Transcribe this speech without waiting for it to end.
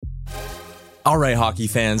All right, hockey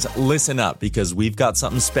fans, listen up because we've got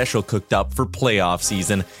something special cooked up for playoff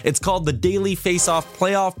season. It's called the Daily Face-Off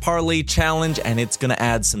Playoff Parlay Challenge, and it's going to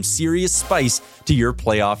add some serious spice to your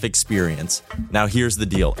playoff experience. Now, here's the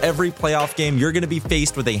deal. Every playoff game, you're going to be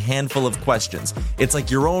faced with a handful of questions. It's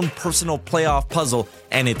like your own personal playoff puzzle,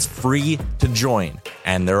 and it's free to join.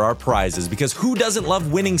 And there are prizes, because who doesn't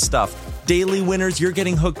love winning stuff? Daily winners, you're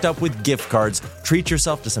getting hooked up with gift cards. Treat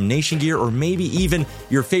yourself to some Nation gear or maybe even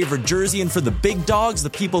your favorite jersey. And for the big dogs, the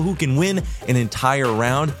people who can win an entire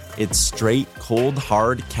round, it's straight, cold,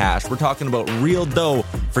 hard cash. We're talking about real dough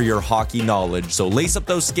for your hockey knowledge. So lace up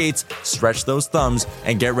those skates, stretch those thumbs,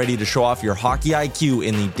 and get ready to show off your hockey IQ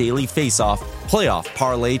in the Daily Face-Off Playoff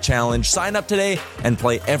Parlay Challenge. Sign up today and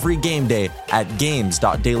play every game day at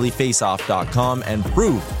games.dailyfaceoff.com and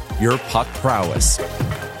prove your puck prowess.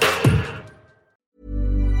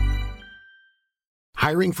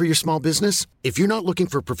 Hiring for your small business? If you're not looking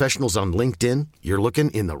for professionals on LinkedIn, you're looking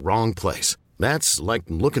in the wrong place. That's like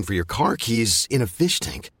looking for your car keys in a fish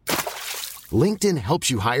tank. LinkedIn helps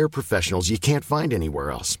you hire professionals you can't find anywhere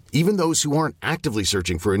else, even those who aren't actively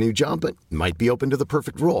searching for a new job but might be open to the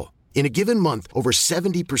perfect role. In a given month, over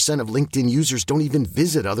 70% of LinkedIn users don't even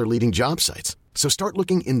visit other leading job sites. So start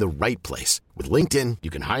looking in the right place. With LinkedIn, you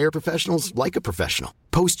can hire professionals like a professional.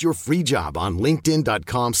 Post your free job on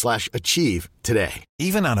linkedin.com/achieve today.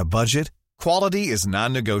 Even on a budget, quality is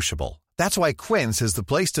non-negotiable. That's why Quince is the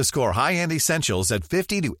place to score high-end essentials at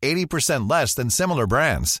 50 to 80% less than similar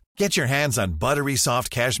brands. Get your hands on buttery soft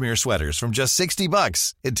cashmere sweaters from just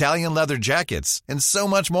 $60, Italian leather jackets, and so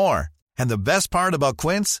much more. And the best part about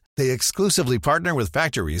Quince, they exclusively partner with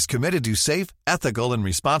factories committed to safe, ethical, and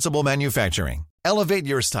responsible manufacturing. Elevate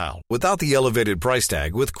your style without the elevated price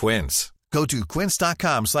tag with Quince. Go to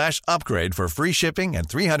quince.com/upgrade for free shipping and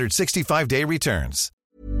 365-day returns.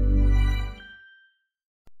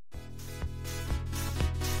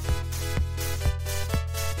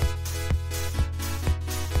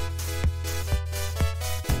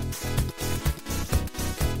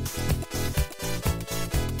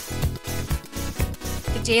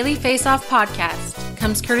 The Daily Face-Off podcast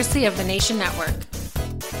comes courtesy of the Nation Network.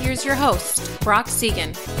 Here's your host, Brock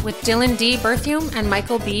Segan, with Dylan D. Berthium and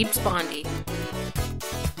Michael Beebs Bondy.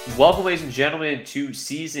 Welcome, ladies and gentlemen, to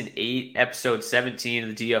Season 8, Episode 17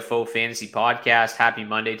 of the DFO Fantasy Podcast. Happy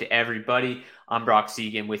Monday to everybody. I'm Brock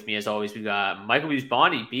Segan. With me, as always, we got Michael Beebs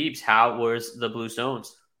Bondy. Beebs, how was the Blue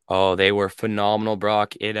Stones? Oh, they were phenomenal,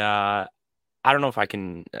 Brock. I don't know if I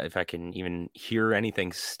can even hear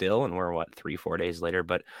anything still, and we're 3-4 days later,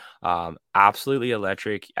 but absolutely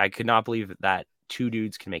electric. I could not believe that two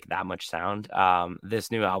dudes can make that much sound.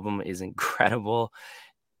 This new album is incredible.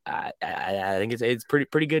 I think it's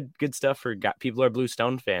pretty good stuff for people who are Blue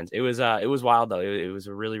Stone fans. It was wild though. It was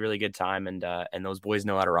a really, really good time, and those boys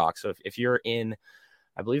know how to rock. So if you're in,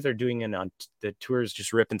 I believe they're doing the tour is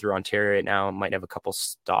just ripping through Ontario right now. Might have a couple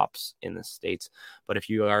stops in the States, but if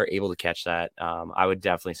you are able to catch that, I would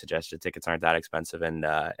definitely suggest it. Tickets aren't that expensive, and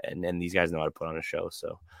these guys know how to put on a show.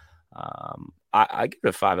 So I give it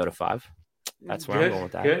a 5 out of 5. That's where I'm going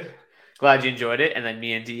with that. Good. Glad you enjoyed it. And then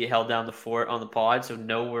me and D held down the fort on the pod, so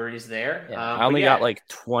no worries there. Yeah, I only got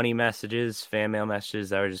 20 messages, fan mail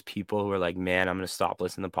messages that were just people who were like, man, I'm going to stop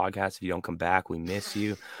listening to the podcast if you don't come back. We miss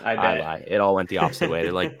you. I lie. It all went the opposite way.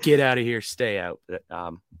 They're like, get out of here, stay out. But,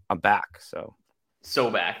 I'm back. So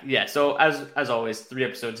back. Yeah. So as always, 3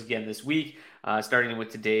 episodes again this week, starting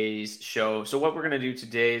with today's show. So what we're going to do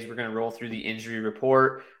today is we're going to roll through the injury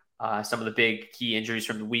report, some of the big key injuries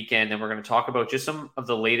from the weekend. And we're going to talk about just some of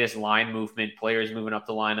the latest line movement, players moving up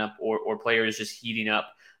the lineup or players just heating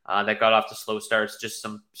up that got off to slow starts, just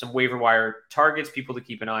some waiver wire targets, people to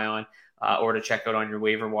keep an eye on or to check out on your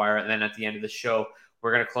waiver wire. And then at the end of the show,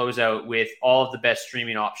 we're going to close out with all of the best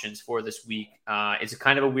streaming options for this week. It's a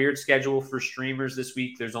kind of a weird schedule for streamers this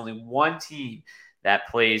week. There's only one team that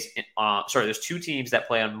plays, there's 2 teams that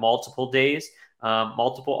play on multiple days,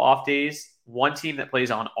 multiple off days. One team that plays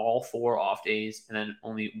on all 4 off days, and then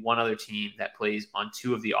only one other team that plays on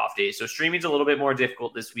 2 of the off days. So streaming's a little bit more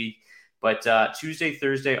difficult this week, but Tuesday,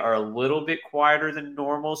 Thursday are a little bit quieter than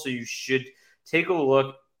normal. So you should take a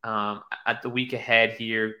look at the week ahead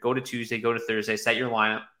here. Go to Tuesday, go to Thursday, set your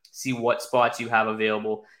lineup, see what spots you have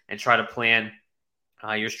available, and try to plan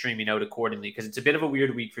your streaming out accordingly, because it's a bit of a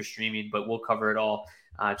weird week for streaming, but we'll cover it all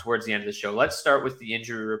towards the end of the show. Let's start with the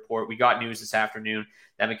injury report. We got news this afternoon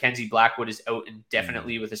that Mackenzie Blackwood is out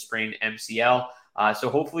indefinitely with a sprained MCL. So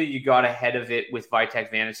hopefully you got ahead of it with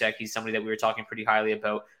Vitek Vanacek. He's somebody that we were talking pretty highly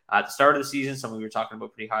about at the start of the season, somebody we were talking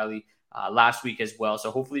about pretty highly last week as well.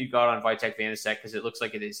 So hopefully you got on Vitek Vanacek, because it looks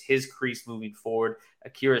like it is his crease moving forward.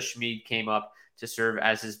 Akira Schmid came up to serve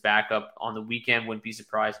as his backup on the weekend. Wouldn't be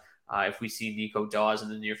surprised if we see Nico Dawes in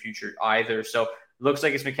the near future either. So looks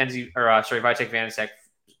like it's Vitek Vanecek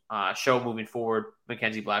show moving forward.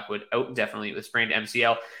 Mackenzie Blackwood out indefinitely with sprained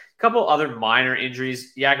MCL. A couple other minor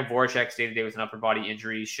injuries. Jakub Voracek day-to-day with an upper body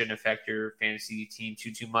injury. Shouldn't affect your fantasy team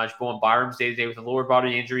too much. Bowen Byram's day-to-day with a lower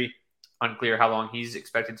body injury. Unclear how long he's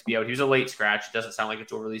expected to be out. He was a late scratch. It doesn't sound like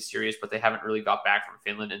it's overly serious, but they haven't really got back from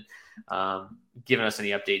Finland and given us any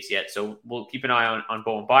updates yet. So we'll keep an eye on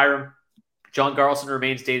Bowen Byram. John Garlson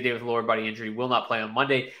remains day-to-day with a lower body injury, will not play on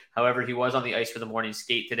Monday. However, he was on the ice for the morning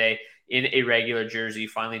skate today in a regular jersey,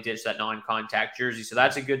 finally ditched that non-contact jersey. So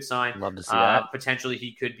that's a good sign. Love to see that. Potentially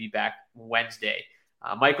he could be back Wednesday.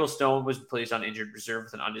 Michael Stone was placed on injured reserve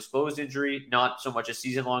with an undisclosed injury. Not so much a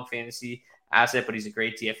season-long fantasy asset, but he's a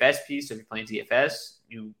great DFS piece. So if you're playing DFS,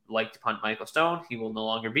 you like to punt Michael Stone. He will no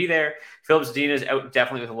longer be there. Philip Zadina is out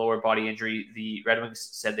definitely with a lower body injury. The Red Wings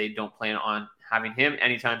said they don't plan on having him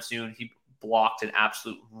anytime soon. He blocked an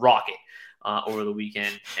absolute rocket over the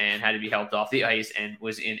weekend and had to be helped off the ice and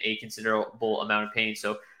was in a considerable amount of pain.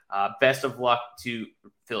 So best of luck to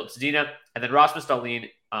Philip Zadina. And then Rasmus Dahlin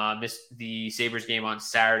missed the Sabres game on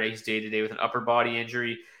Saturday. He's day-to-day with an upper body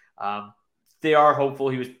injury. They are hopeful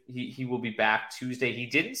he will be back Tuesday. He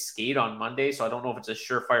didn't skate on Monday, so I don't know if it's a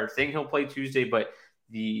surefire thing he'll play Tuesday, but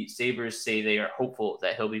the Sabres say they are hopeful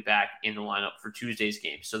that he'll be back in the lineup for Tuesday's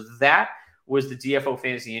game. So that was the DFO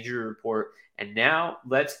Fantasy Injury Report. And now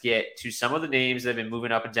let's get to some of the names that have been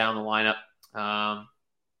moving up and down the lineup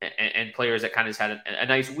and players that kind of had a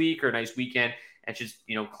nice week or a nice weekend and just,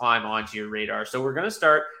 climb onto your radar. So we're going to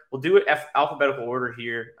start. We'll do it alphabetical order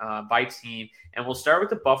here by team. And we'll start with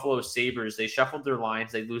the Buffalo Sabres. They shuffled their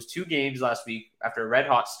lines. They lose 2 games last week after a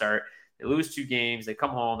red-hot start. They lose 2 games. They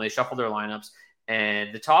come home. They shuffle their lineups.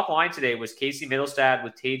 And the top line today was Casey Mittelstadt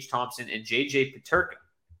with Tage Thompson and J.J. Peterka.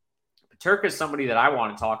 Peterka is somebody that I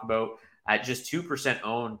want to talk about at just 2%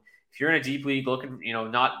 owned. If you're in a deep league looking,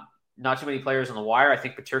 not too many players on the wire, I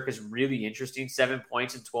think Peterka is really interesting. 7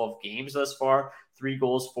 points in 12 games thus far, 3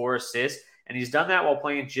 goals, 4 assists. And he's done that while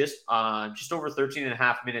playing just over 13 and a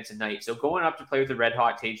half minutes a night. So going up to play with the red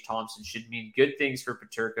hot Tage Thompson should mean good things for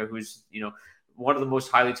Peterka, who's, one of the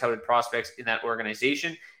most highly touted prospects in that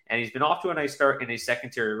organization. And he's been off to a nice start in a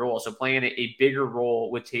secondary role. So playing a bigger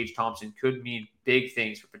role with Tage Thompson could mean big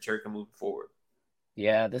things for Peterka moving forward.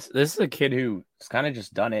 Yeah, this is a kid who's kind of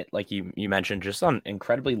just done it, like you mentioned, just on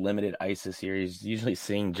incredibly limited ice this year. He's usually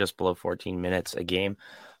seeing just below 14 minutes a game.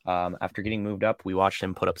 After getting moved up, we watched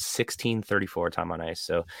him put up 16:34 time on ice.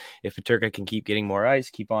 So if Peterka can keep getting more ice,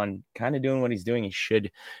 keep on kind of doing what he's doing, he should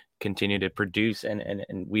continue to produce. And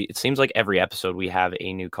it seems like every episode we have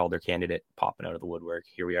a new Calder candidate popping out of the woodwork.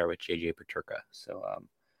 Here we are with JJ Peterka. So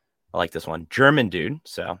I like this one. German dude,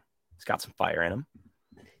 so he's got some fire in him.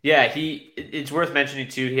 Yeah, it's worth mentioning,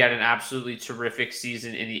 too, he had an absolutely terrific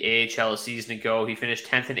season in the AHL a season ago. He finished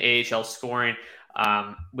 10th in AHL scoring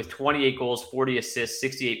with 28 goals, 40 assists,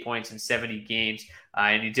 68 points in 70 games.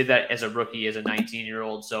 And he did that as a rookie, as a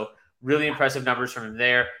 19-year-old. So really impressive numbers from him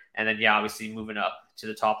there. And then, obviously moving up to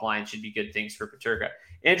the top line should be good things for Peterka.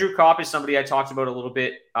 Andrew Kopp is somebody I talked about a little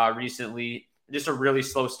bit recently. Just a really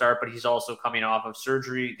slow start, but he's also coming off of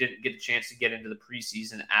surgery. Didn't get a chance to get into the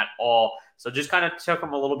preseason at all. So just kind of took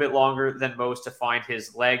him a little bit longer than most to find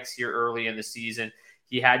his legs here early in the season.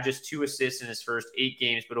 He had just 2 assists in his first 8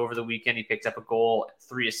 games, but over the weekend he picked up a goal,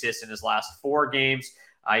 3 assists in his last 4 games.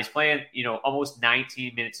 He's playing, almost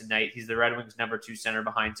 19 minutes a night. He's the Red Wings' number 2 center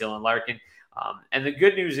behind Dylan Larkin. And the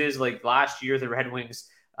good news is, like last year, the Red Wings'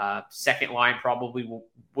 second line probably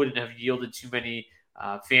wouldn't have yielded too many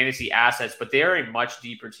fantasy assets, but they are a much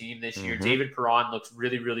deeper team this year. David Perron looks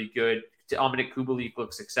really, really good. Dominik Kubalik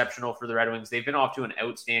looks exceptional for the Red Wings. They've been off to an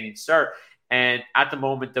outstanding start. And at the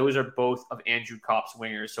moment, those are both of Andrew Kopp's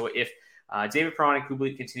wingers. So if David Perron and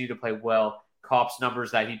Kubalik continue to play well, Kopp's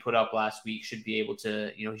numbers that he put up last week should be able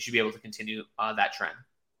to, he should be able to continue that trend.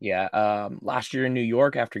 Yeah. Last year in New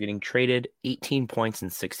York, after getting traded, 18 points in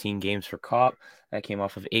 16 games for Kopp. That came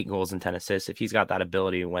off of 8 goals and 10 assists. If he's got that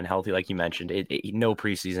ability when healthy, like you mentioned, no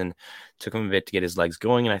preseason, took him a bit to get his legs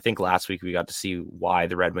going. And I think last week we got to see why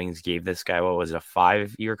the Red Wings gave this guy, what was it, a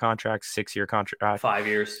 5-year contract, 6-year contract? 5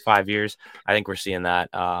 years. 5 years. I think we're seeing that.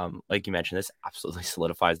 Like you mentioned, this absolutely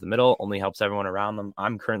solidifies the middle, only helps everyone around them.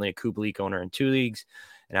 I'm currently a Kubalik owner in 2 leagues,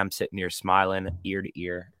 and I'm sitting here smiling ear to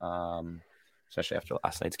ear. Especially after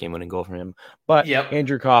last night's game-winning goal from him. But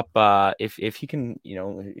Andrew Kopp, if he can,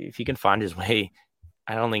 if he can find his way,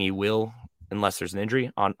 I don't think he will, unless there's an injury,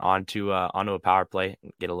 onto a power play,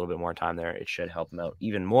 get a little bit more time there. It should help him out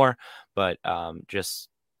even more. But just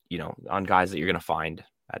on guys that you're going to find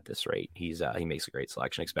at this rate. He makes a great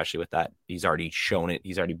selection, especially with that. He's already shown it.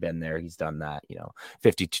 He's already been there. He's done that,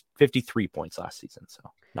 53 points last season. So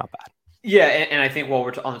not bad. Yeah, and I think while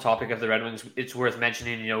we're on the topic of the Red Wings, it's worth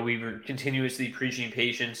mentioning, we were continuously preaching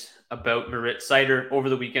patience about Moritz Seider over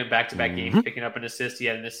the weekend, back-to-back games, picking up an assist. He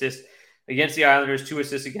had an assist against the Islanders, 2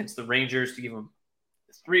 assists against the Rangers to give him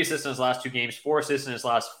 3 assists in his last 2 games, 4 assists in his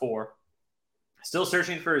last 4. Still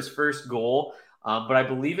searching for his first goal, but I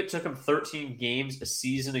believe it took him 13 games a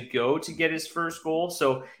season ago to get his first goal.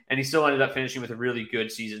 So, and he still ended up finishing with a really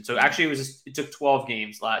good season. So actually, it took 12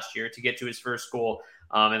 games last year to get to his first goal.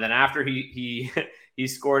 And then after he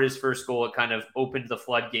scored his first goal, it kind of opened the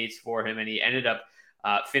floodgates for him, and he ended up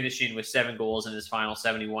finishing with 7 goals in his final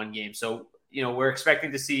 71 games. So, we're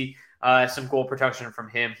expecting to see some goal production from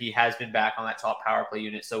him. He has been back on that top power play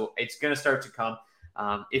unit, so it's going to start to come.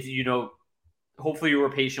 If hopefully you were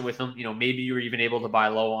patient with him. Maybe you were even able to buy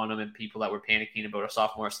low on him, and people that were panicking about a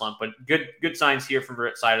sophomore slump. But good signs here from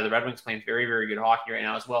Moritz Seider. The Red Wings playing very, very good hockey right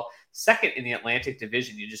now as well. Second in the Atlantic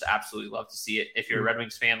Division. You just absolutely love to see it if you're a Red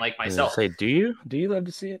Wings fan like myself. Do you love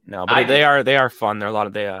to see it? No, but they are fun. They're a lot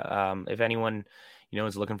of if anyone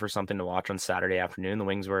is looking for something to watch on Saturday afternoon, the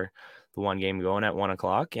Wings were the one game going at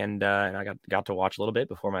 1:00, and I got to watch a little bit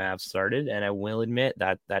before my Avs started. And I will admit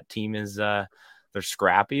that team is. They're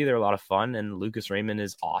scrappy. They're a lot of fun. And Lucas Raymond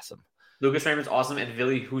is awesome. Lucas Raymond's awesome. And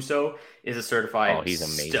Ville Husso is a certified he's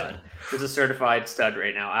amazing. Stud. He's a certified stud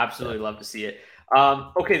right now. Absolutely love to see it.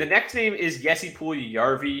 Okay, the next name is Jesse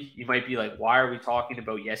Puljujärvi. You might be like, why are we talking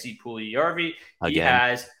about Jesse Puljujärvi? He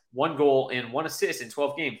has 1 goal and 1 assist in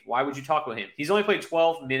 12 games. Why would you talk about him? He's only played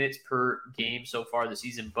 12 minutes per game so far this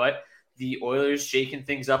season, but the Oilers shaking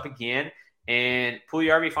things up again. And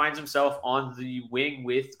Puljujärvi finds himself on the wing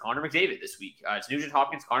with Connor McDavid this week. It's Nugent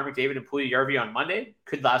Hopkins, Connor McDavid, and Puljujärvi on Monday.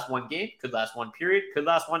 Could last 1 game, could last 1 period, could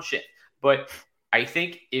last 1 shift. But I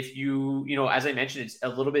think if you as I mentioned, it's a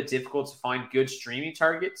little bit difficult to find good streaming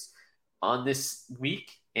targets on this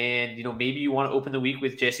week. And, maybe you want to open the week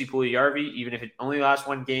with Jesse Puljujärvi, even if it only lasts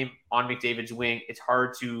 1 game on McDavid's wing. It's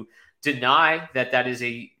hard to deny that is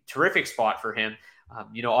a terrific spot for him.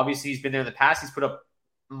 Obviously he's been there in the past. He's put up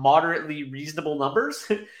moderately reasonable numbers,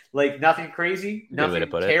 like nothing crazy, nothing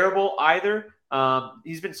terrible either.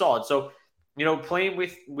 He's been solid. So, playing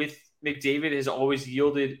with McDavid has always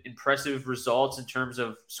yielded impressive results in terms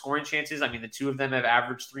of scoring chances. I mean, the two of them have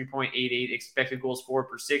averaged 3.88 expected goals for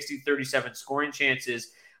per 60, 37 scoring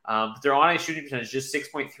chances. But they're on a shooting percentage, just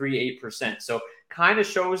 6.38%. So kind of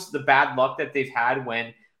shows the bad luck that they've had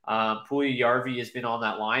when Puljujärvi has been on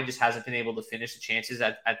that line, just hasn't been able to finish the chances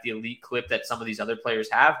at the elite clip that some of these other players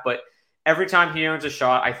have. But every time he earns a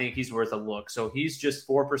shot, I think he's worth a look. So he's just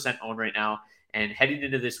 4% owned right now. And heading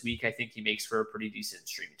into this week, I think he makes for a pretty decent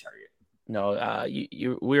streaming target. No,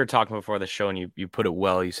 we were talking before the show, and you put it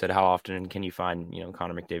well. You said, how often can you find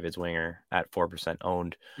Connor McDavid's winger at 4%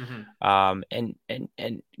 owned? Mm-hmm.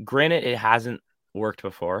 And granted, it hasn't worked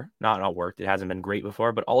before. Not worked. It hasn't been great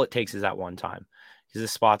before, but all it takes is that one time. Because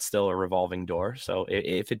this spot's still a revolving door. So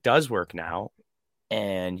if it does work now,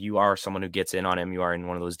 and you are someone who gets in on him, you are in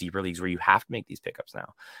one of those deeper leagues where you have to make these pickups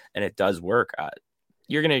now, and it does work.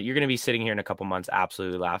 You're gonna be sitting here in a couple months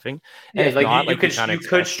absolutely laughing. Yeah, and you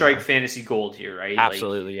could strike fantasy gold here, right?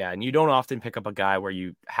 Absolutely, yeah. And you don't often pick up a guy where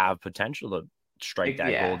you have potential to strike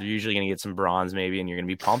that gold. You're usually gonna get some bronze maybe, and you're gonna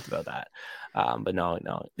be pumped about that. But no,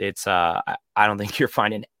 it's I don't think you're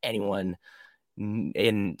finding anyone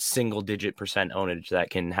in single digit percent ownage that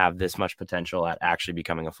can have this much potential at actually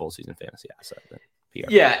becoming a full season fantasy asset.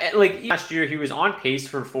 Yeah, like last year he was on pace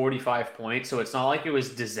for 45 points, so it's not like it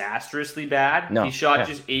was disastrously bad. No, he shot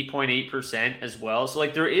just 8.8% as well. So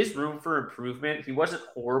like there is room for improvement. He wasn't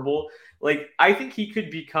horrible. Like I think he could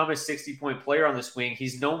become a 60-point player on the swing.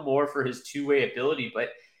 He's no more for his two-way ability,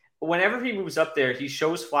 but whenever he moves up there, he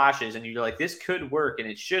shows flashes, and you're like, this could work, and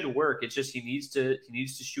it should work. It's just he needs to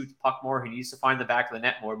shoot the puck more. He needs to find the back of the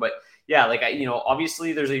net more. But yeah, like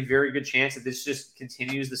obviously there's a very good chance that this just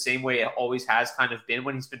continues the same way it always has kind of been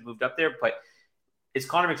when he's been moved up there. But it's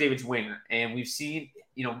Connor McDavid's winger, and we've seen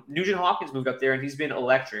Nugent Hopkins moved up there, and he's been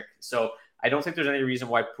electric. So I don't think there's any reason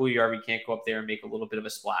why Puljujärvi can't go up there and make a little bit of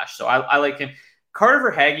a splash. So I like him.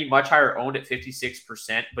 Carter Verhaeghe, much higher owned at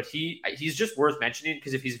 56%, but he's just worth mentioning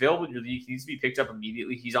because if he's available in your league, he needs to be picked up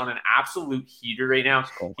immediately. He's on an absolute heater right now.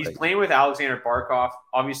 He's playing with Alexander Barkov.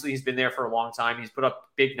 Obviously, he's been there for a long time. He's put up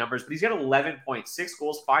big numbers, but he's got 11 points, 6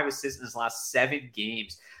 goals, 5 assists in his last 7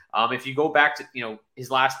 games. If you go back to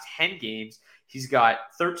his last 10 games, he's got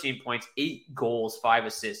 13 points, 8 goals, 5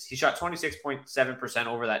 assists. He shot 26.7%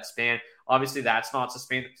 over that span. Obviously, that's not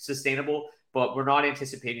sustainable. but we're not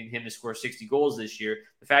anticipating him to score 60 goals this year.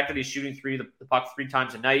 The fact that he's shooting the puck 3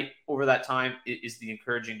 times a night over that time is the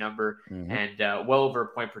encouraging number, and well over a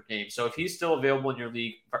point per game. So if he's still available in your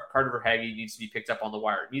league, Carter Verhaeghe needs to be picked up on the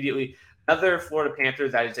wire immediately. Another Florida Panther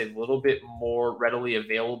that is a little bit more readily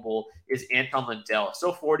available is Anton Lundell.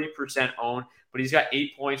 Still 40% owned, but he's got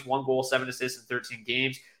 8 points, 1 goal, 7 assists in 13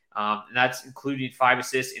 games. And that's including 5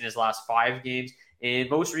 assists in his last 5 games.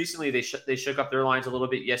 And most recently, they shook up their lines a little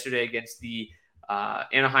bit yesterday against the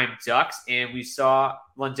Anaheim Ducks, and we saw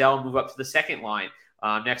Lundell move up to the second line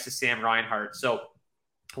next to Sam Reinhart. So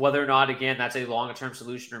whether or not, again, that's a longer-term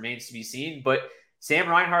solution remains to be seen. But Sam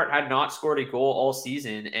Reinhart had not scored a goal all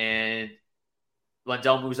season, and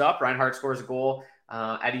Lundell moves up. Reinhart scores a goal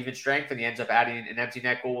at even strength, and he ends up adding an empty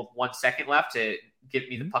net goal with 1 second left to get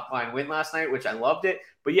me the puck line win last night, which I loved it.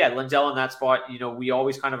 But yeah, Lundell in that spot, we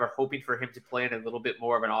always kind of are hoping for him to play in a little bit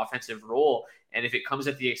more of an offensive role. And if it comes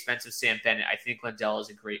at the expense of Sam Bennett, I think Lundell is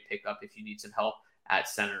a great pickup if you need some help at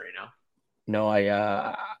center right now. No,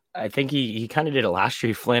 I think he kind of did it last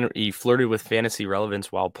year. He flirted with fantasy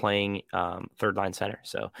relevance while playing third line center.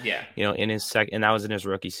 So yeah, in his and that was in his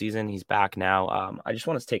rookie season. He's back now. I just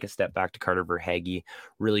want to take a step back to Carter Verhaeghe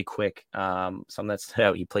really quick. Something that's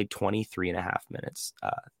out. He played 23 and a half minutes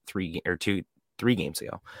 3 games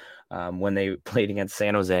ago when they played against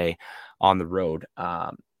San Jose on the road.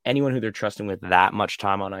 Anyone who they're trusting with that much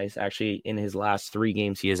time on ice, actually in his last 3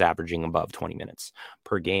 games, he is averaging above 20 minutes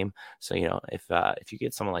per game. So, if you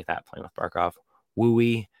get someone like that playing with Barkov,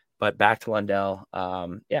 wooey. But back to Lundell.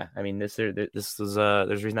 This is there's a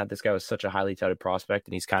reason that this guy was such a highly touted prospect,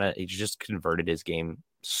 and he's just converted his game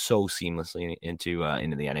so seamlessly into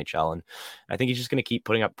the NHL. And I think he's just going to keep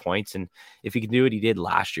putting up points. And if he can do what he did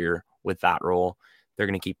last year with that role, they're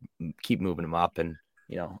going to keep moving him up. And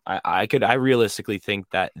I realistically think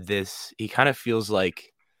that he kind of feels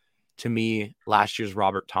like, to me, last year's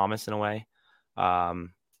Robert Thomas in a way.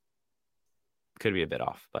 Could be a bit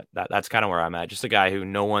off, but that's kind of where I'm at. Just a guy who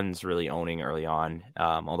no one's really owning early on,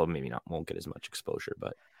 although maybe won't get as much exposure,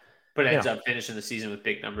 but ends up finishing the season with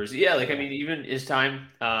big numbers. Yeah, even his time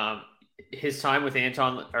with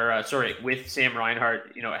with Sam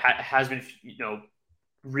Reinhart, has been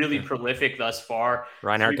really prolific thus far.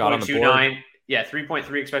 Reinhart got on the board. Yeah,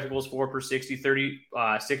 3.3 expected goals, 4 per 60,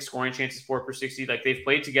 36 scoring chances, 4 per 60. They've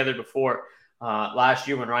played together before last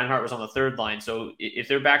year when Reinhart was on the third line. So if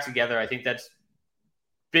they're back together, I think that's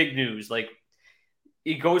big news.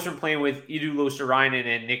 It goes from playing with Edu Luostarinen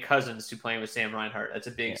and Nick Cousins to playing with Sam Reinhart. That's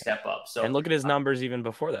a big step up. So, and look at his numbers even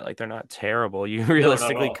before that. They're not terrible. You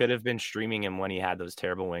realistically could have been streaming him when he had those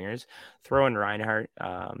terrible wingers. Throw in Reinhart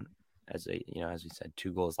as we said,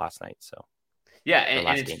 2 goals last night. So. Yeah,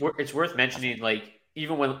 and it's worth mentioning,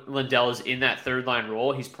 even when Lundell is in that third line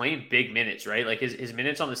role, he's playing big minutes, right? His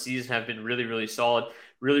minutes on the season have been really, really solid,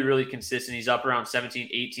 really, really consistent. He's up around 17,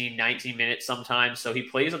 18, 19 minutes sometimes. So he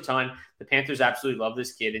plays a ton. The Panthers absolutely love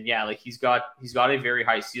this kid. And yeah, he's got a very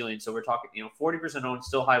high ceiling. So we're talking, 40% owned,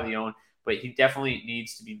 still highly owned, but he definitely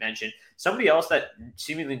needs to be mentioned. Somebody else that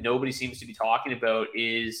seemingly nobody seems to be talking about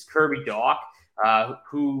is Kirby Dach,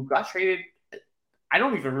 who got traded. I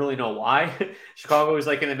don't even really know why. Chicago is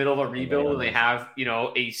in the middle of a rebuild, and they have,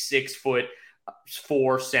 a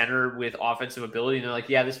 6'4" center with offensive ability. And they're like,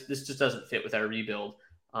 yeah, this just doesn't fit with our rebuild.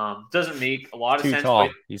 Doesn't make a lot of sense. Tall.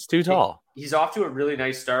 He's too tall. He's off to a really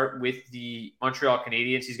nice start with the Montreal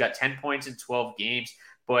Canadiens. He's got 10 points in 12 games,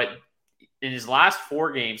 but in his last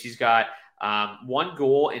 4 games, he's got 1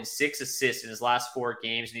 goal and 6 assists in his last 4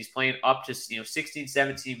 games. And he's playing up to, 16,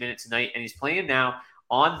 17 minutes a night. And he's playing now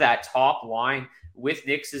on that top line with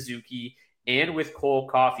Nick Suzuki and with Cole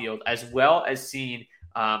Caulfield, as well as seeing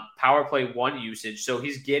power play 1 usage. So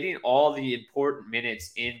he's getting all the important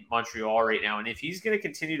minutes in Montreal right now. And if he's going to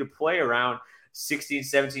continue to play around 16,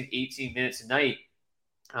 17, 18 minutes a night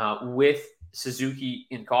with Suzuki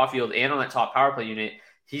and Caulfield and on that top power play unit,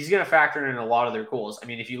 he's going to factor in a lot of their goals. I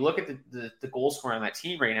mean, if you look at the goal scoring on that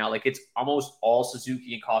team right now, it's almost all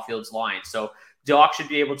Suzuki and Caulfield's line. So Dach should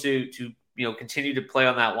be able to continue to play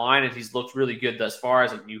on that line, and he's looked really good thus far,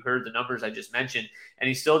 as you heard the numbers I just mentioned, and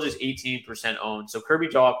he's still just 18% owned. So Kirby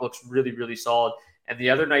Dach looks really, really solid. And the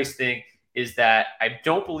other nice thing is that I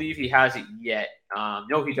don't believe he has it yet.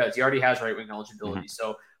 No, he does. He already has right wing eligibility.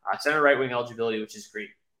 So center right wing eligibility, which is great.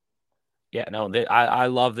 Yeah, no, I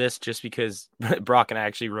love this just because Brock and I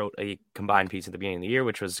actually wrote a combined piece at the beginning of the year,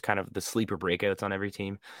 which was kind of the sleeper breakouts on every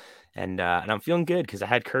team. And I'm feeling good because I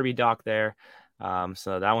had Kirby Dach there.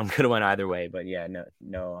 So that one could have went either way, but yeah,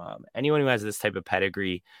 no. Anyone who has this type of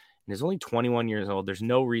pedigree and is only 21 years old, there's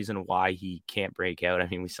no reason why he can't break out. I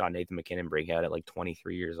mean, we saw Nathan McKinnon break out at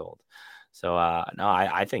 23 years old. So, no,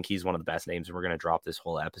 I think he's one of the best names, and we're going to drop this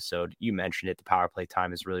whole episode. You mentioned it. The power play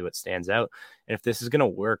time is really what stands out. And if this is going to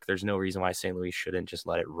work, there's no reason why St. Louis shouldn't just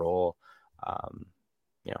let it roll.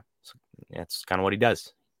 So that's kind of what he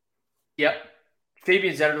does. Yep.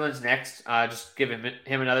 Fabian Zetterlund's next. Just give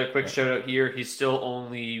him another quick shout out here. He's still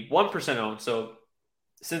only 1% owned. So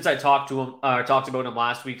since I talked about him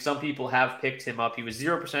last week, some people have picked him up. He was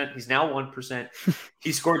 0%. He's now 1%.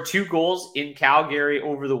 He scored 2 goals in Calgary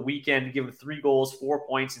over the weekend, given 3 goals, 4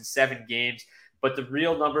 points in 7 games. But the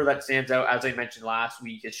real number that stands out, as I mentioned last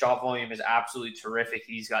week, his shot volume is absolutely terrific.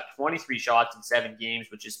 He's got 23 shots in 7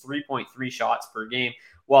 games, which is 3.3 shots per game,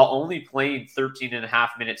 while only playing 13 and a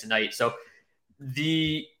half minutes a night. So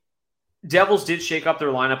the Devils did shake up their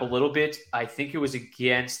lineup a little bit. I think it was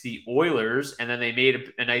against the Oilers, and then they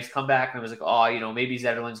made a nice comeback, and it was like, maybe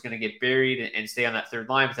Zetterlund's going to get buried and stay on that third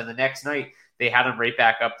line. But then the next night, they had him right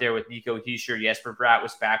back up there with Nico Hischier. Jesper Bratt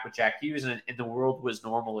was back with Jack Hughes, and the world was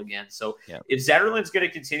normal again. So if Zetterlund's going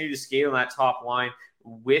to continue to skate on that top line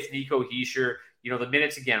with Nico Hischier, the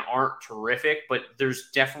minutes, again, aren't terrific, but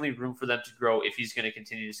there's definitely room for them to grow if he's going to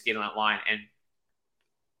continue to skate on that line. And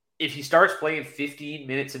if he starts playing 15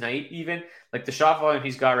 minutes a night, even, like the shot volume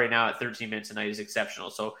he's got right now at 13 minutes a night is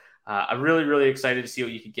exceptional. So I'm really, really excited to see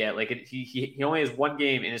what you could get. Like he only has 1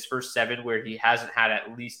 game in his first 7 where he hasn't had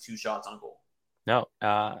at least 2 shots on goal. No,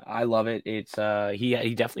 I love it. It's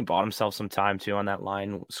he definitely bought himself some time too on that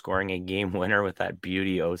line, scoring a game winner with that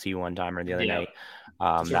beauty OT one-timer the other night.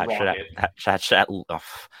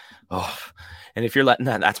 And if you're letting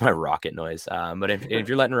that's my rocket noise. But if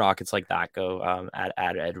you're letting rockets like that go at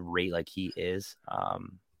a rate like he is,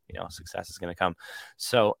 success is going to come.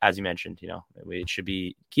 So as you mentioned, it should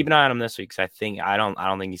be keep an eye on him this week, because I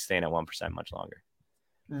don't think he's staying at 1% much longer.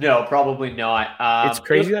 No, probably not. It's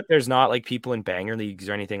crazy that there's not like people in banger leagues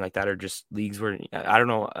or anything like that, or just leagues where I don't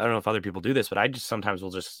know if other people do this, but I just sometimes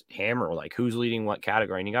will just hammer like who's leading what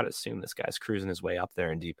category, and you got to assume this guy's cruising his way up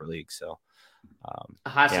there in deeper leagues. So it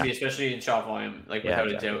has to be, especially in shot volume, without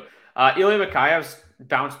a doubt. Ilya Mikheyev's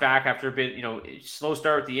bounced back after a bit, slow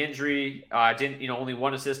start with the injury. Didn't only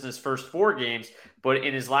 1 assist in his first 4 games, but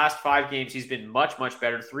in his last 5 games, he's been much, much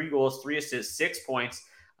better. 3 goals, 3 assists, 6 points.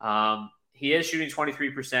 He is shooting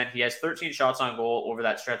 23%. He has 13 shots on goal over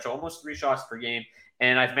that stretch, almost 3 shots per game.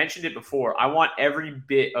 And I've mentioned it before. I want every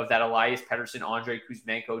bit of that Elias Pettersson, Andrei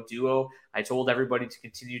Kuzmenko duo. I told everybody to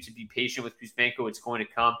continue to be patient with Kuzmenko. It's going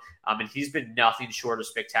to come. And he's been nothing short of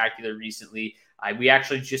spectacular recently. We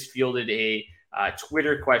actually just fielded a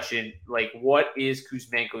Twitter question, like, what is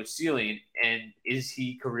Kuzmenko's ceiling? And is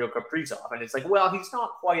he Kirill Kaprizov? And it's like, well, he's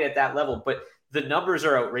not quite at that level, but the numbers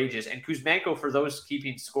are outrageous. And Kuzmenko, for those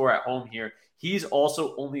keeping score at home here, he's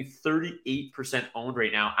also only 38% owned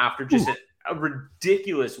right now after just a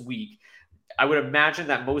ridiculous week. I would imagine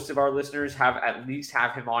that most of our listeners have at least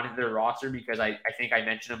have him on in their roster, because I think I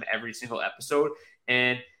mention him every single episode.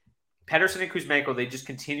 And Pettersson and Kuzmenko, they just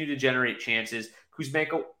continue to generate chances.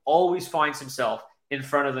 Kuzmenko always finds himself in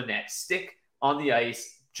front of the net, stick on the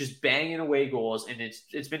ice, just banging away goals, and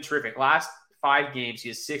it's been terrific. Last 5 games, he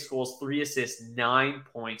has 6 goals, 3 assists, 9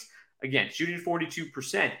 points. Again, shooting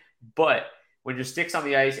 42%, but when your stick's on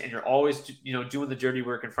the ice and you're always, doing the dirty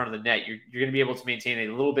work in front of the net, you're going to be able to maintain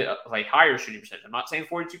a little bit higher shooting percentage. I'm not saying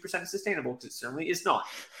 42% is sustainable, because it certainly is not,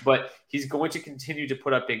 but he's going to continue to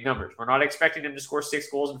put up big numbers. We're not expecting him to score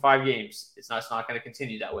 6 goals in 5 games. It's not going to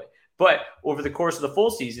continue that way. But over the course of the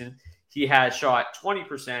full season, he has shot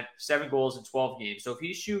 20%, 7 goals in 12 games. So if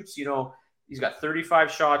he shoots, he's got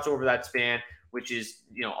 35 shots over that span, which is,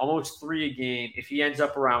 almost 3 a game. If he ends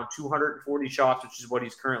up around 240 shots, which is what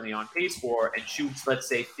he's currently on pace for, and shoots, let's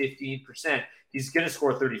say, 15%, he's going to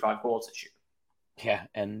score 35 goals this year. Yeah,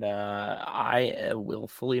 and I will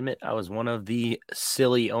fully admit I was one of the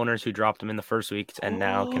silly owners who dropped him in the first week and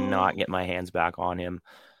now cannot get my hands back on him.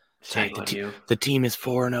 The team is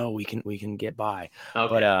 4-0. We can get by.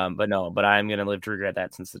 Okay. But I'm gonna live to regret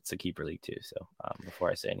that, since it's a keeper league too. So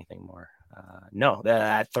before I say anything more, no,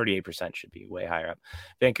 that 38% should be way higher up.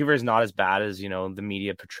 Vancouver is not as bad as the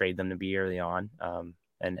media portrayed them to be early on.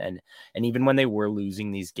 And even when they were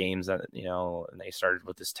losing these games, and they started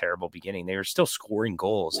with this terrible beginning, they were still scoring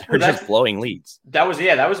goals. They were just blowing leads. That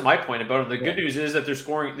was my point about them. The good news is that they're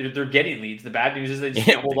scoring, they're getting leads. The bad news is they just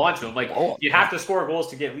can't hold on to them. You have to score goals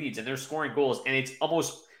to get leads, and they're scoring goals, and it's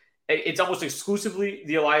almost exclusively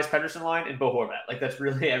the Elias Pettersson line and Bo Horvat. That's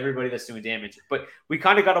really everybody that's doing damage. But we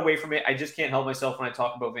kind of got away from it. I just can't help myself when I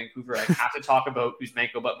talk about Vancouver. I have to talk about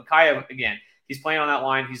Kuzmenko. But Mikheyev, again, he's playing on that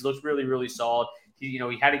line. He's looked really, really solid. He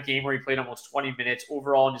had a game where he played almost 20 minutes.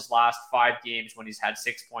 Overall, in his last 5 games, when he's had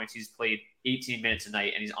 6 points, he's played 18 minutes a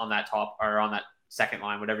night, and he's on that second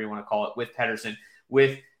line, whatever you want to call it, with Pettersson,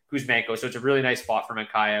 with Kuzmenko. So it's a really nice spot for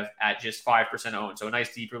Mikheyev at just 5% owned. So a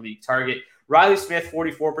nice deeper league target. Riley Smith,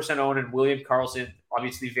 44% owned, and William Karlsson,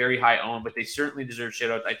 obviously very high owned, but they certainly deserve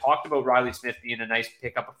shout-outs. I talked about Riley Smith being a nice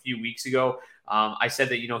pickup a few weeks ago. I said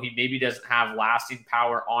that, he maybe doesn't have lasting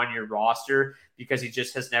power on your roster because he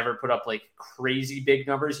just has never put up like crazy big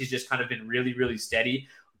numbers. He's just kind of been really, really steady.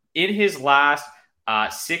 In his last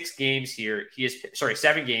 7 games,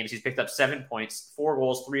 he's picked up 7 points, 4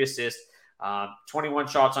 goals, 3 assists, 21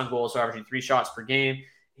 shots on goal, so averaging 3 shots per game.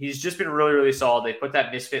 He's just been really, really solid. They put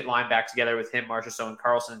that misfit line back together with him, Marchessault, and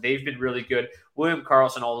Karlsson. They've been really good. William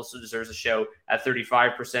Karlsson also deserves a show at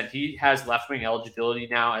 35%. He has left-wing eligibility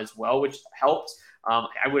now as well, which helps. I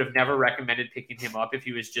would have never recommended picking him up if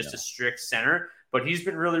he was just a strict center, but he's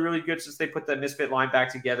been really, really good since they put that misfit line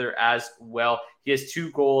back together as well. He has 2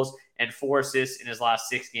 goals and 4 assists in his last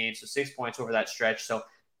 6 games, so 6 points over that stretch. So,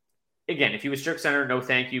 again, if he was strict center, no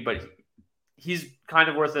thank you, but he's kind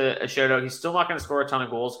of worth a shout-out. He's still not going to score a ton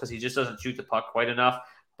of goals because he just doesn't shoot the puck quite enough,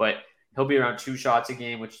 but he'll be around 2 shots a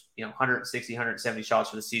game, which, 160, 170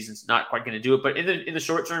 shots for the season is not quite going to do it. But in the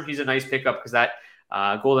short term, he's a nice pickup because that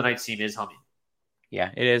Golden Knights team is humming.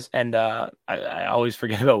 Yeah, it is. And I always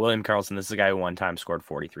forget about William Karlsson. This is a guy who one time scored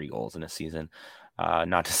 43 goals in a season.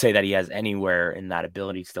 Not to say that he has anywhere in that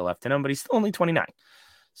ability still left in him, but he's still only 29.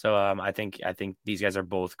 So I think these guys are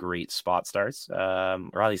both great spot starts.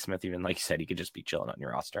 Riley Smith, even like you said, he could just be chilling on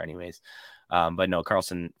your roster anyways. But no,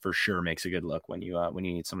 Karlsson for sure makes a good look when you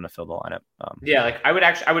need someone to fill the lineup.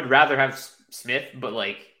 I would rather have Smith, but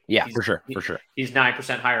for sure. He's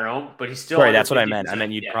 9% higher owned, but he's still. Sorry, that's what I meant. I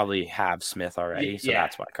meant you'd probably have Smith already, so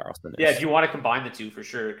that's why Karlsson is. Yeah, if you want to combine the two for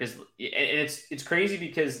sure, because it's crazy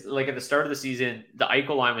because at the start of the season, the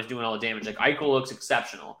Eichel line was doing all the damage. Eichel looks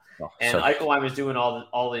exceptional. Eichel line was doing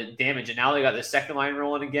all the damage, and now they got the second line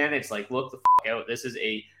rolling again. It's look the fuck out. This is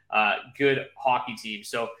a good hockey team.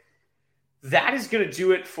 So that is going to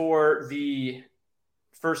do it for the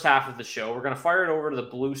first half of the show. We're going to fire it over to the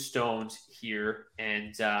Blue Stones here,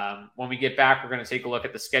 and when we get back, we're going to take a look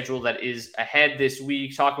at the schedule that is ahead this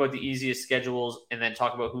week, talk about the easiest schedules, and then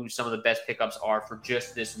talk about who some of the best pickups are for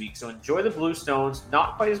just this week. So enjoy the Blue Stones,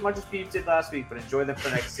 not quite as much as Pete did last week, but enjoy them for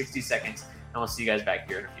the next 60 seconds. And we'll see you guys back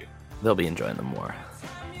here in a few. They'll be enjoying them more.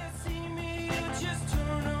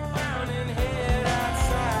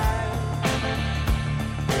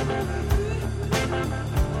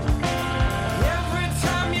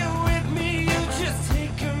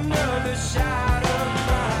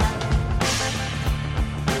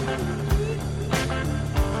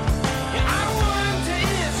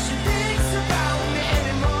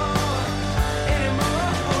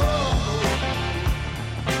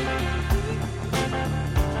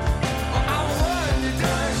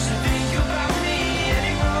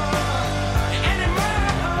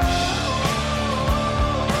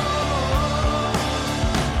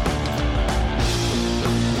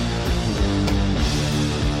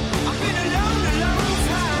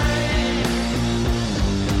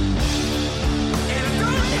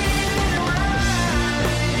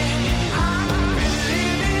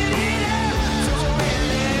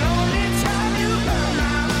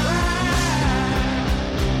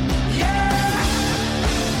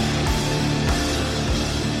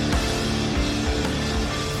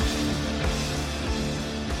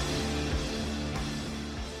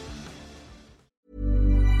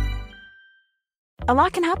 A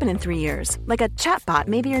lot can happen in 3 years, like a chatbot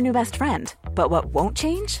may be your new best friend. But what won't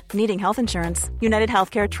change? Needing health insurance. United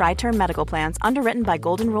Healthcare Tri-Term Medical Plans, underwritten by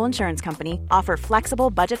Golden Rule Insurance Company, offer flexible,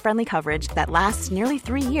 budget-friendly coverage that lasts nearly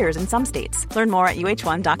 3 years in some states. Learn more at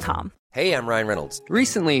uh1.com. Hey, I'm Ryan Reynolds.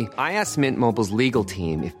 Recently, I asked Mint Mobile's legal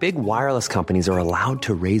team if big wireless companies are allowed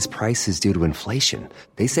to raise prices due to inflation.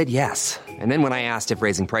 They said yes. And then when I asked if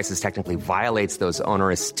raising prices technically violates those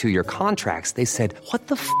onerous 2-year contracts, they said, "What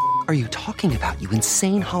the f*** are you talking about, you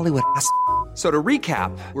insane Hollywood ass?" So to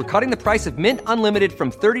recap, we're cutting the price of Mint Unlimited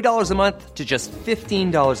from $30 a month to just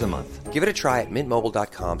 $15 a month. Give it a try at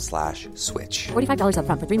mintmobile.com/switch. $45 up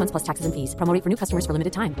front for 3 months plus taxes and fees. Promo rate for new customers for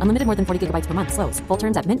limited time. Unlimited more than 40 gigabytes per month. Slows full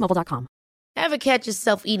terms at mintmobile.com. Ever catch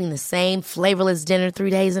yourself eating the same flavorless dinner 3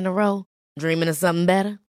 days in a row? Dreaming of something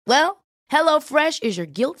better? Well, HelloFresh is your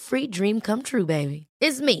guilt-free dream come true, baby.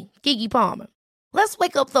 It's me, Keke Palmer. Let's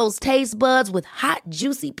wake up those taste buds with hot,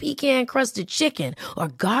 juicy pecan-crusted chicken or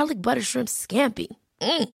garlic butter shrimp scampi.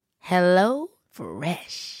 Hello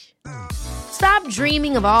Fresh. Stop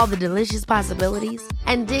dreaming of all the delicious possibilities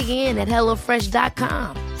and dig in at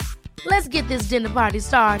HelloFresh.com. Let's get this dinner party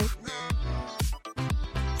started.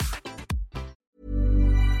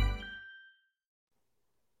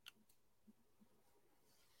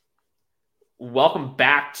 Welcome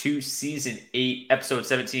back to Season 8, Episode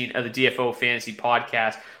 17 of the DFO Fantasy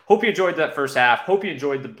Podcast. Hope you enjoyed that first half. Hope you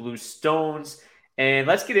enjoyed the Blue Stones. And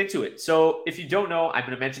let's get into it. So if you don't know, I'm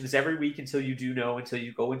going to mention this every week until you do know, until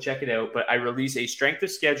you go and check it out. But I release a strength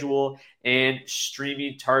of schedule and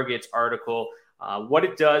streaming targets article. What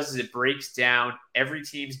it does is it breaks down every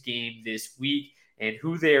team's game this week and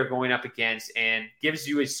who they are going up against and gives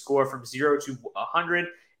you a score from 0 to 100.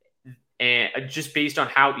 And just based on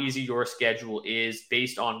how easy your schedule is,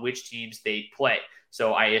 based on which teams they play.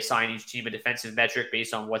 So I assign each team a defensive metric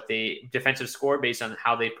based on defensive score, based on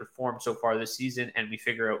how they performed so far this season, and we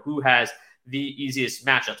figure out who has the easiest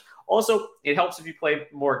matchups. Also, it helps if you play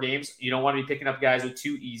more games. You don't want to be picking up guys with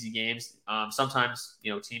 2 easy games. Sometimes,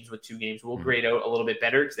 teams with 2 games will grade out a little bit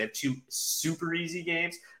better because they have 2 super easy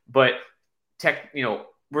games. But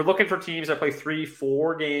we're looking for teams that play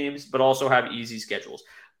 3-4 games, but also have easy schedules.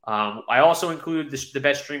 I also include the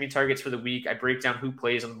best streaming targets for the week. I break down who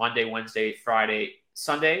plays on Monday, Wednesday, Friday,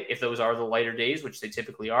 Sunday, if those are the lighter days, which they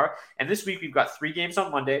typically are. And this week we've got 3 games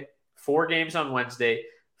on Monday, 4 games on Wednesday,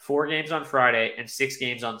 4 games on Friday, and 6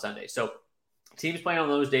 games on Sunday. So teams playing on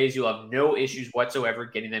those days, you'll have no issues whatsoever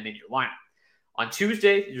getting them in your lineup. On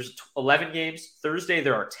Tuesday, there's 11 games. Thursday,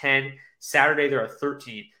 there are 10. Saturday, there are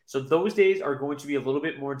 13. So those days are going to be a little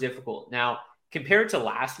bit more difficult. Now, compared to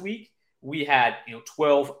last week, we had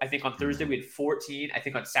 12. I think on Thursday we had 14. I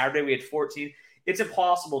think on Saturday we had 14. It's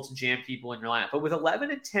impossible to jam people in your lineup. But with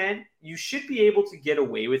 11 and 10, you should be able to get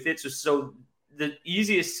away with it. So the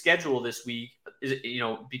easiest schedule this week is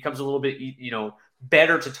becomes a little bit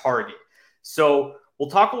better to target. So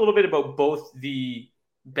we'll talk a little bit about both the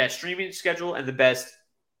best streaming schedule and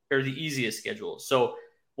the easiest schedule. So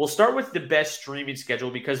we'll start with the best streaming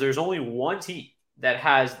schedule because there's only one team that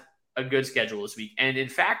has a good schedule this week. And in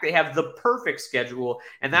fact, they have the perfect schedule,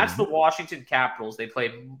 and that's the Washington Capitals. They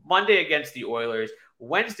play Monday against the Oilers,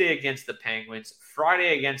 Wednesday against the Penguins,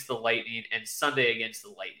 Friday against the Lightning, and Sunday against the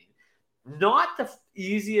Lightning. Not the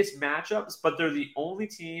easiest matchups, but they're the only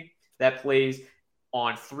team that plays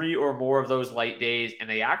on 3 or more of those light days, and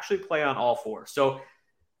they actually play on all 4. So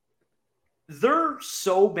they're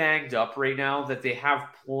so banged up right now that they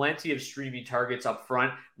have plenty of streaming targets up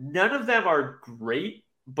front. None of them are great,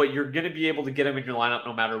 but you're going to be able to get them in your lineup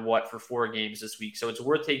no matter what for 4 games this week. So it's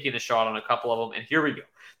worth taking a shot on a couple of them. And here we go.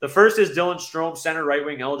 The first is Dylan Strome, center right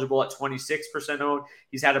wing, eligible at 26% owned.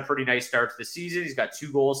 He's had a pretty nice start to the season. He's got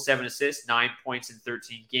 2 goals, 7 assists, 9 points in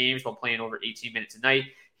 13 games while playing over 18 minutes a night.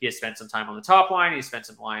 He has spent some time on the top line. He's spent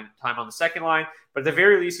some time on the second line. But at the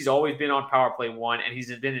very least, he's always been on power play 1, and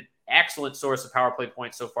he's been an excellent source of power play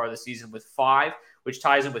points so far this season with 5, which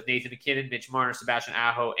ties him with Nathan McKinnon, Mitch Marner, Sebastian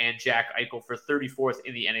Aho, and Jack Eichel for 34th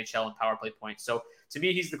in the NHL in power play points. So to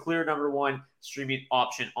me, he's the clear number 1 streaming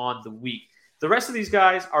option on the week. The rest of these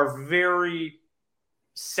guys are very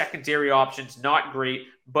secondary options, not great,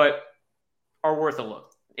 but are worth a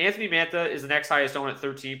look. Anthony Mantha is the next highest owned at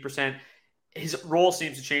 13%. His role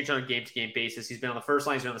seems to change on a game-to-game basis. He's been on the first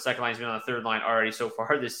line, he's been on the second line, he's been on the third line already so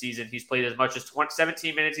far this season. He's played as much as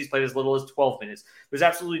 17 minutes. He's played as little as 12 minutes. There's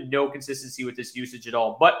absolutely no consistency with this usage at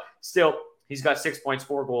all. But still, he's got 6 points,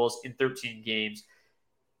 4 goals in 13 games.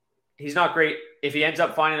 He's not great. If he ends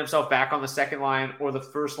up finding himself back on the second line or the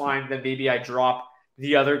first line, then maybe I drop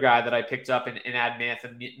the other guy that I picked up and add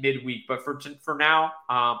Mantha midweek. But for now,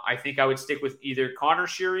 I think I would stick with either Connor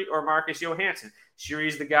Sheary or Marcus Johansson. Sheary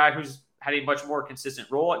is the guy who's had a much more consistent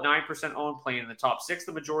role at 9% owned, playing in the top 6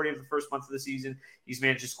 the majority of the first month of the season. He's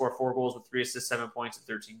managed to score 4 goals with 3 assists, 7 points in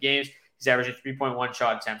 13 games. He's averaging 3.1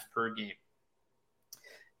 shot attempts per game.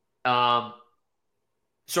 Shot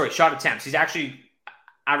attempts. He's actually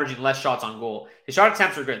averaging less shots on goal. His shot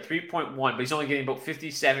attempts are good, 3.1, but he's only getting about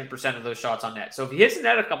 57% of those shots on net. So if he hits the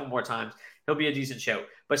net a couple more times, he'll be a decent shout.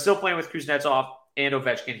 But still playing with Kuznetsov and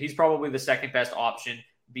Ovechkin, he's probably the second best option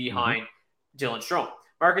behind Dylan Strome.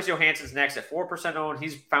 Marcus Johansson's next at 4% owned.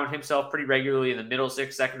 He's found himself pretty regularly in the middle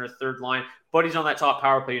 6, second or third line, but he's on that top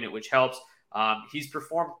power play unit, which helps. He's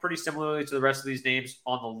performed pretty similarly to the rest of these names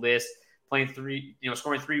on the list,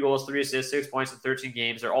 scoring 3 goals, 3 assists, 6 points in 13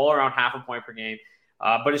 games. They're all around half a point per game.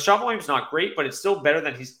 But his shot volume is not great, but it's still better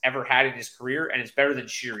than he's ever had in his career, and it's better than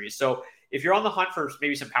Sheary. So if you're on the hunt for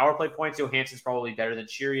maybe some power play points, Johansson's probably better than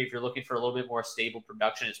Sheary. If you're looking for a little bit more stable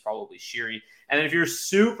production, it's probably Sheary. And then if you're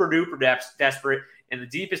super duper desperate in the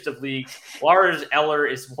deepest of leagues, Lars Eller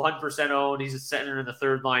is 1% owned. He's a center in the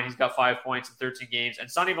third line. He's got 5 points in 13 games. And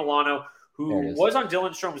Sonny Milano, who was on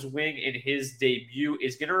Dylan Strome's wing in his debut,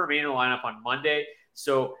 is going to remain in the lineup on Monday.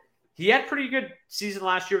 So he had a pretty good season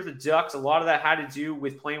last year with the Ducks. A lot of that had to do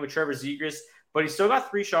with playing with Trevor Zegras, but he still got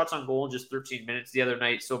 3 shots on goal in just 13 minutes the other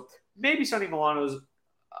night. So maybe Sonny Milano's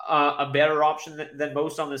a better option than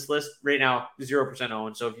most on this list right now. 0%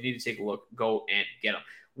 owned. So if you need to take a look, go and get them.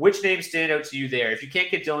 Which names stand out to you there? If you can't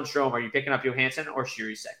get Dylan Strome, are you picking up Johansson or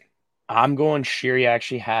Sheary second? I'm going Sheary. I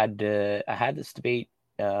actually had this debate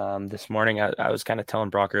this morning. I was kind of telling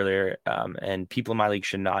Brock earlier, and people in my league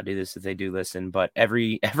should not do this if they do listen, but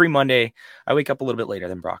every Monday I wake up a little bit later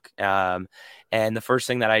than Brock. And the first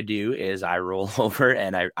thing that I do is I roll over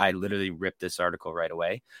and I literally rip this article right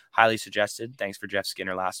away. Highly suggested. Thanks for Jeff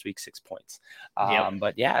Skinner last week, 6 points.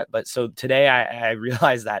 But so today I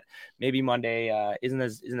realized that maybe Monday isn't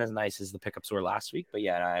as nice as the pickups were last week. But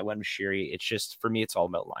yeah, I went with Sheary. It's just, for me, it's all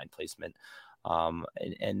about line placement.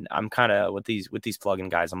 And I'm kind of with these plug-in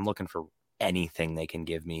guys, I'm looking for anything they can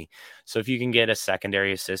give me. So if you can get a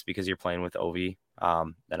secondary assist because you're playing with Ovi,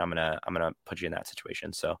 then I'm gonna put you in that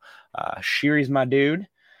situation. So Sheary's my dude.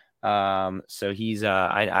 So he's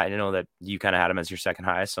I know that you kind of had him as your second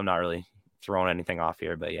highest, so I'm not really throwing anything off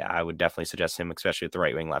here, but yeah, I would definitely suggest him, especially with the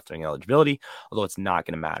right wing, left wing eligibility. Although it's not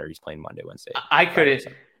going to matter, he's playing Monday, Wednesday. I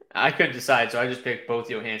couldn't decide, so I just picked both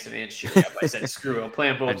Johansson and Sheary. I said screw it, I'm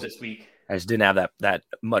playing both this week. I just didn't have that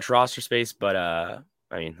much roster space, but I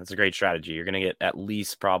mean, that's a great strategy. You're going to get at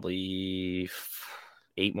least probably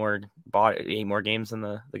 8 more games than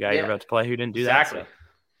the guy you're about to play who didn't do that. So.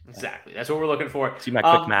 Exactly. That's what we're looking for. See my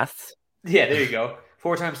quick math? Yeah, there you go.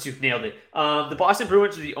 4 times 2, nailed it. The Boston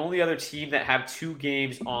Bruins are the only other team that have 2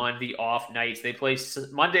 games on the off nights. They play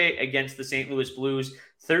Monday against the St. Louis Blues,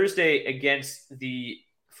 Thursday against the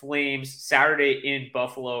Flames, Saturday in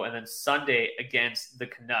Buffalo, and then Sunday against the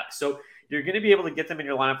Canucks. So you're going to be able to get them in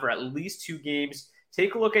your lineup for at least 2 games.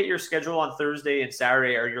 Take a look at your schedule on Thursday and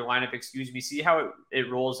Saturday, or your lineup, see how it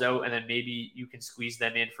rolls out, and then maybe you can squeeze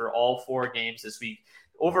them in for all 4 games this week.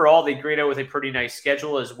 Overall, they grade out with a pretty nice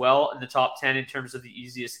schedule as well in the top 10 in terms of the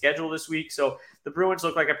easiest schedule this week. So the Bruins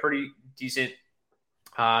look like a pretty decent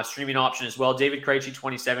streaming option as well. David Krejci,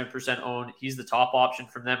 27% owned. He's the top option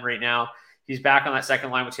from them right now. He's back on that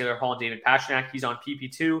second line with Taylor Hall and David Pastrnak. He's on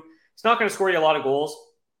PP2. He's not going to score you a lot of goals,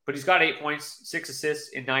 but he's got 8 points, 6 assists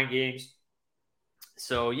in 9 games.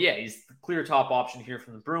 So, yeah, he's the clear top option here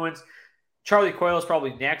from the Bruins. Charlie Coyle is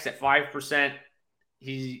probably next at 5%.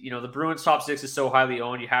 The Bruins top 6 is so highly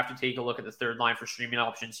owned. You have to take a look at the third line for streaming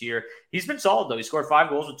options here. He's been solid, though. He scored 5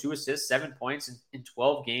 goals with 2 assists, 7 points in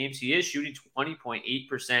 12 games. He is shooting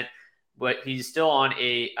 20.8%, but he's still on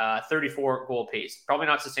a 34-goal pace. Probably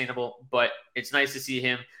not sustainable, but it's nice to see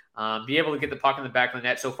him be able to get the puck in the back of the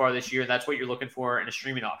net so far this year. That's what you're looking for in a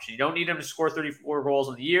streaming option. You don't need him to score 34 goals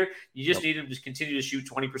in the year. You just need him to continue to shoot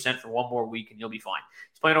 20% for 1 more week, and you'll be fine.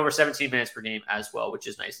 He's playing over 17 minutes per game as well, which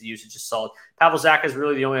is nice. The usage is solid. Pavel Zacha is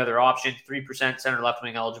really the only other option, 3% center left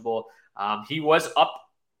wing eligible. He was up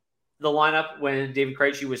the lineup when David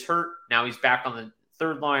Krejci was hurt. Now he's back on the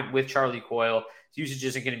third line with Charlie Coyle. His usage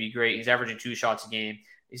isn't going to be great. He's averaging 2 shots a game.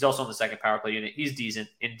 He's also on the second power play unit. He's decent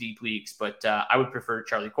in deep leagues, but I would prefer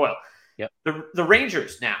Charlie Coyle. Yep. The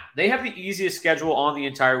Rangers, now, they have the easiest schedule on the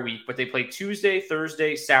entire week, but they play Tuesday,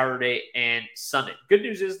 Thursday, Saturday, and Sunday. Good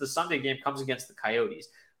news is the Sunday game comes against the Coyotes.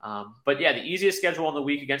 But yeah, the easiest schedule on the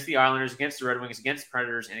week against the Islanders, against the Red Wings, against the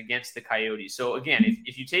Predators, and against the Coyotes. So again,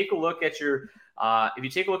 if you take a look at your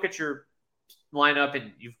lineup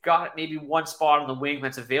and you've got maybe one spot on the wing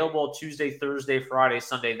that's available Tuesday, Thursday, Friday,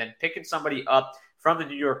 Sunday, then picking somebody up from the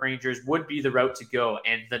New York Rangers would be the route to go.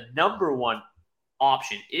 And the number one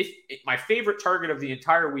option, my favorite target of the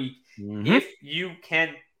entire week, if you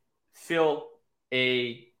can fill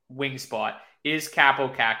a wing spot, is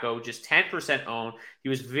Kaapo Kakko, just 10% owned. He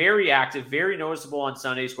was very active, very noticeable on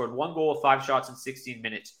Sunday. He scored 1 goal, 5 shots in 16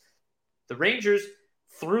 minutes. The Rangers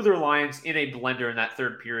threw their lines in a blender in that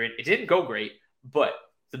third period. It didn't go great, but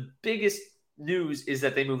the biggest news is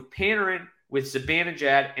that they moved Panarin with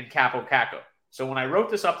Zibanejad and Kaapo Kakko. So when I wrote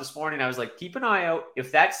this up this morning, I was like, keep an eye out.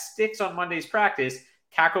 If that sticks on Monday's practice,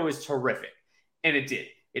 Kakko is terrific. And it did.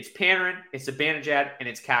 It's Panarin, it's Zibanejad, and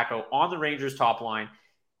it's Kakko on the Rangers top line.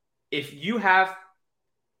 If you have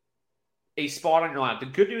a spot on your lineup, the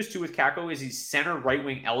good news too with Kakko is he's center right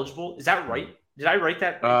wing eligible. Is that right? Did I write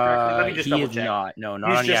that correctly? Let me just double check.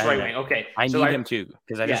 Not he's just right wing. Okay. I need him too,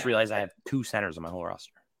 because I just realized I have 2 centers on my whole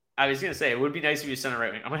roster. I was going to say, it would be nice if he was center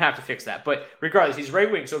right wing. I'm going to have to fix that. But regardless, he's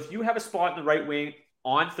right wing. So if you have a spot in the right wing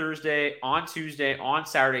on Thursday, on Tuesday, on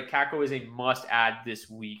Saturday, Kakko is a must add this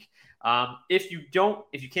week. If you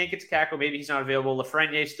can't get to Kakko, maybe he's not available.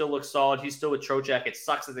 Lafreniere still looks solid. He's still with Trocheck. It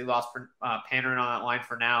sucks that they lost Panarin on that line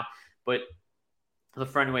for now. But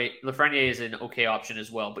Lafreniere is an okay option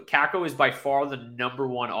as well. But Kakko is by far the number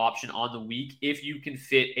one option on the week if you can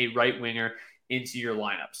fit a right winger into your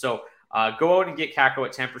lineup. So Go out and get Kakko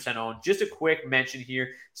at 10% owned. Just a quick mention here.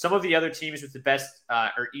 Some of the other teams with the best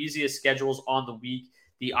or easiest schedules on the week.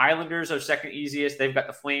 The Islanders are second easiest. They've got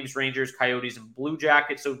the Flames, Rangers, Coyotes, and Blue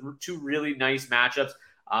Jackets. So 2 really nice matchups.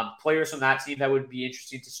 Players from that team that would be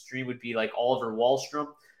interesting to stream would be like Oliver Wahlstrom.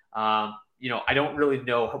 I don't really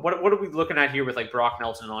know. What are we looking at here with like Brock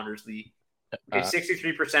Nelson and Anders Lee? Okay,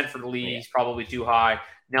 63% for the Lee is probably too high.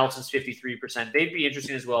 Nelson's 53%. They'd be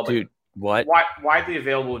interesting as well. But dude, what? Widely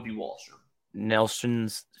available would be Wahlstrom.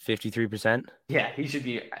 Nelson's 53%. Yeah, he should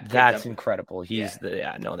be. That's incredible. He needs.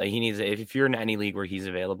 If you're in any league where he's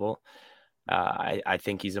available, I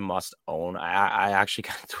think he's a must own. I actually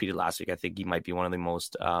kind of tweeted last week. I think he might be one of the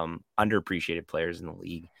most underappreciated players in the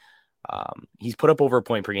league. He's put up over a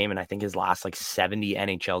point per game, and I think his last 70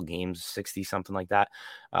 NHL games, 60 something like that.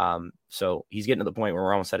 So he's getting to the point where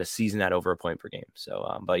we're almost at a season at over a point per game.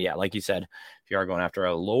 So, but yeah, like you said, if you are going after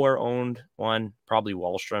a lower owned one, probably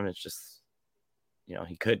Wahlstrom. It's just,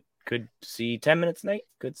 he could see 10 minutes a night,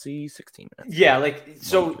 could see 16 minutes. Yeah,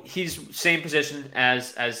 he's same position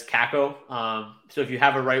as Kakko. So if you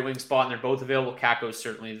have a right wing spot and they're both available, Kakko is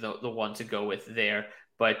certainly the one to go with there.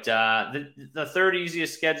 But the third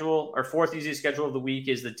easiest schedule or fourth easiest schedule of the week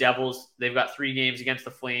is the Devils. They've got 3 games against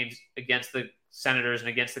the Flames, against the Senators, and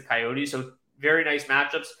against the Coyotes. So very nice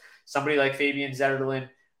matchups. Somebody like Fabian Zetterlund,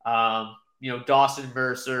 Dawson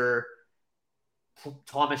Mercer,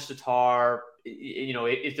 Thomas Tatar.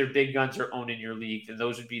 If their big guns are owned in your league, then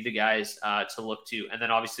those would be the guys to look to. And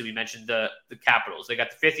then obviously we mentioned the Capitals. They got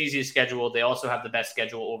the 5th easiest schedule. They also have the best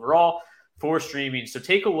schedule overall for streaming. So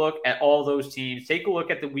take a look at all those teams. Take a look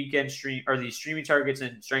at the weekend stream or the streaming targets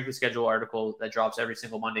and strength of schedule article that drops every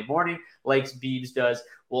single Monday morning, like Beebs does.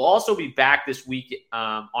 We'll also be back this week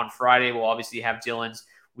on Friday. We'll obviously have Dylan's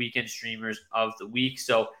weekend streamers of the week.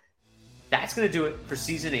 So that's going to do it for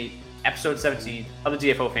season 8, episode 17 of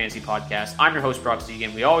the DFO Fantasy Podcast. I'm your host, Brock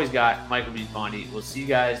Segan. We always got Michael Beebs Bondi. We'll see you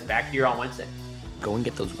guys back here on Wednesday. Go and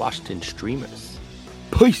get those Washington streamers.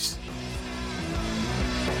 Peace.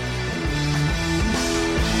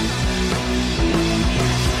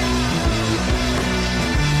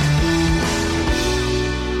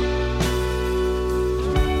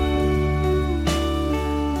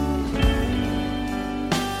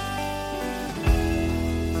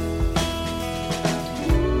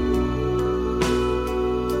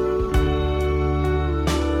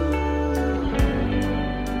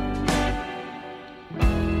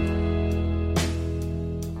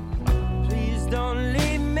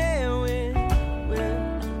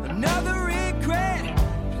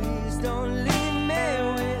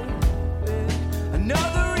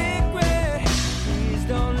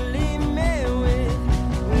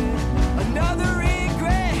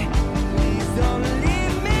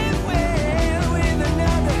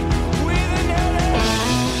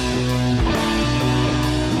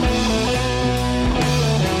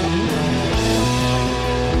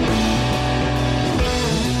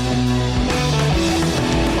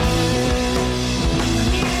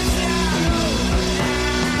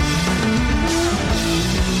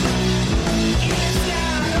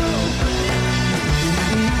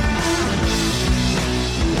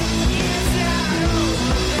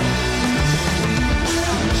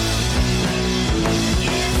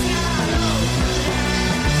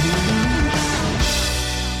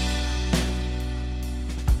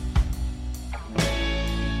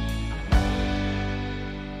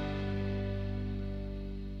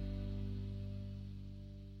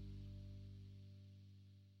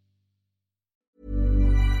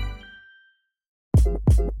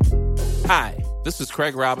 Hi, this is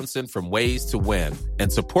Craig Robinson from Ways to Win, and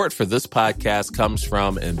support for this podcast comes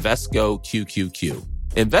from Invesco QQQ.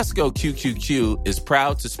 Invesco QQQ is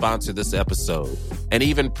proud to sponsor this episode, and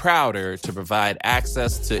even prouder to provide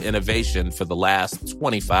access to innovation for the last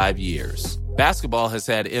 25 years. Basketball has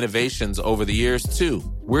had innovations over the years, too.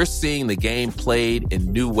 We're seeing the game played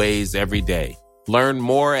in new ways every day. Learn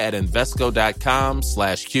more at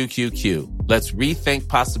Invesco.com/QQQ. Let's rethink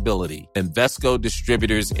possibility. Invesco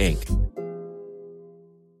Distributors, Inc.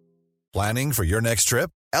 Planning for your next trip?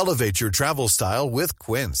 Elevate your travel style with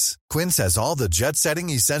Quince. Quince has all the jet-setting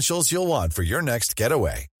essentials you'll want for your next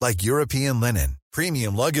getaway, like European linen,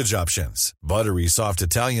 premium luggage options, buttery soft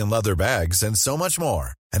Italian leather bags, and so much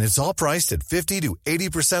more. And it's all priced at 50 to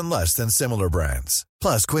 80% less than similar brands.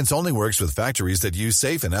 Plus, Quince only works with factories that use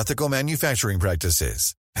safe and ethical manufacturing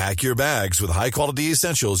practices. Pack your bags with high-quality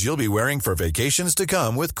essentials you'll be wearing for vacations to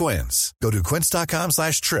come with Quince. Go to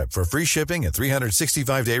quince.com/trip for free shipping and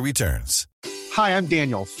 365-day returns. Hi, I'm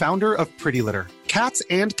Daniel, founder of Pretty Litter. Cats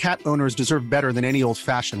and cat owners deserve better than any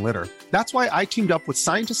old-fashioned litter. That's why I teamed up with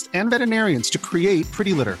scientists and veterinarians to create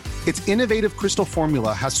Pretty Litter. Its innovative crystal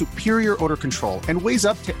formula has superior odor control and weighs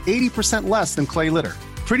up to 80% less than clay litter.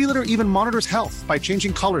 Pretty Litter even monitors health by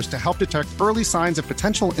changing colors to help detect early signs of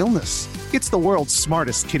potential illness. It's the world's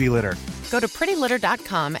smartest kitty litter. Go to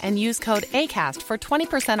prettylitter.com and use code ACAST for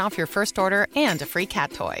 20% off your first order and a free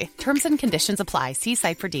cat toy. Terms and conditions apply. See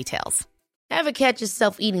site for details. Ever catch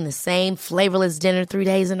yourself eating the same flavorless dinner 3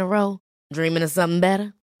 days in a row? Dreaming of something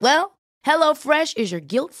better? Well, HelloFresh is your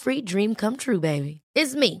guilt-free dream come true, baby.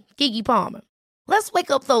 It's me, Keke Palmer. Let's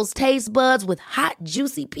wake up those taste buds with hot,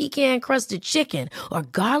 juicy pecan-crusted chicken or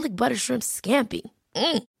garlic butter shrimp scampi.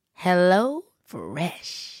 Hello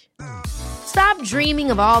Fresh. Stop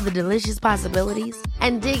dreaming of all the delicious possibilities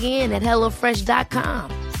and dig in at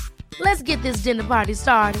HelloFresh.com. Let's get this dinner party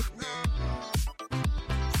started.